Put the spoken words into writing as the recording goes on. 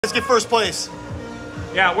Let's get first place.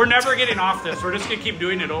 Yeah, we're never getting off this. We're just gonna keep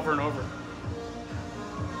doing it over and over.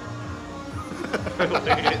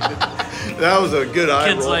 That was a good eye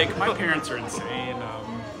Kid's roll. like, my parents are insane.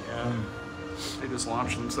 Yeah, they just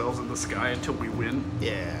launch themselves in the sky until we win.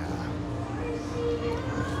 Yeah.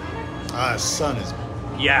 Sun is.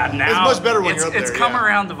 Yeah, now it's much better when you're up there. It's come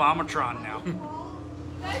around the Vomitron now.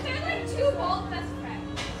 Guys, there's like 2 bald best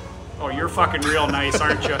friends. Oh, you're fucking real nice,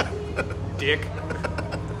 aren't you, dick?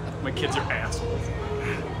 My kids are assholes.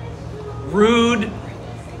 Rude.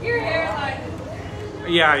 Your hairline.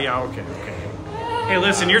 Yeah, okay. Hey,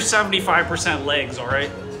 listen, you're 75% legs, all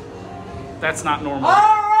right? That's not normal. All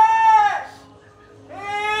right,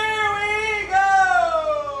 here we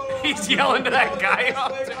go. He's yelling to that guy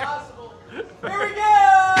out there. Here we go.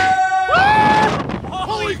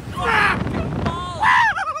 Holy crap!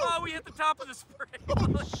 Oh, we hit the top of the spray. Oh,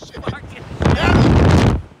 shit. Fuck it.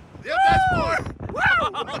 Yep, that's more.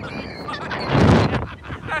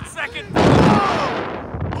 That second.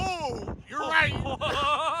 Oh, you're right.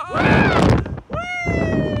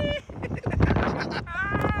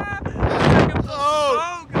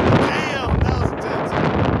 Oh, damn, that was intense.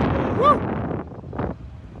 Woo.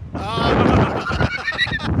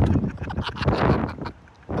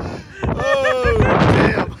 Oh,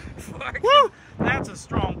 damn. Woo. That's a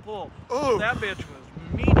strong pull. Oh. That bitch was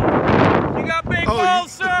meaty. You got big Oh,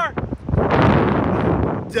 balls, sir.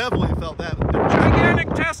 Definitely felt that.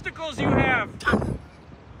 Gigantic testicles you have.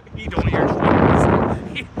 He don't hear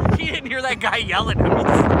shit. He didn't hear that guy yelling at him. He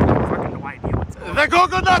just fucking no idea what's going on. The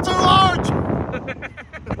coconuts are large.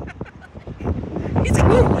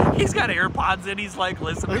 He's got AirPods in. He's like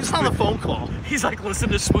listening. He's on the phone call. He's like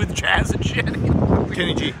listening to smooth jazz and shit.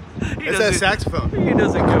 Kenny G. He It's that saxophone. He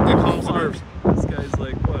doesn't give It a calms the fuck. nerves. This guy's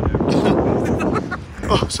like, whatever.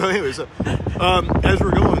 Oh, so anyways, as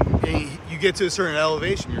we're going, you get to a certain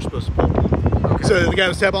elevation, you're supposed to pull. Okay. So the guy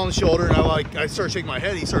was tapping on the shoulder, and I started shaking my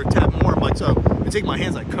head. He started tapping more. I'm like, so I take my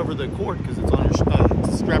hands, I cover the cord because it's on your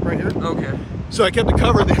strap right here. Okay. So I kept it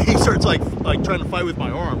covered. Then he starts like trying to fight with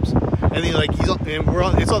my arms, and then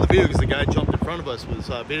it's on the video because the guy jumped in front of us was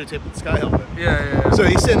videotaped with the sky helmet. Yeah. So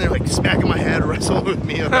he's sitting there like smacking my head, wrestling with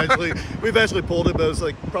me. We eventually pulled it, but it was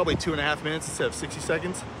like probably 2.5 minutes instead of 60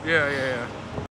 seconds. Yeah.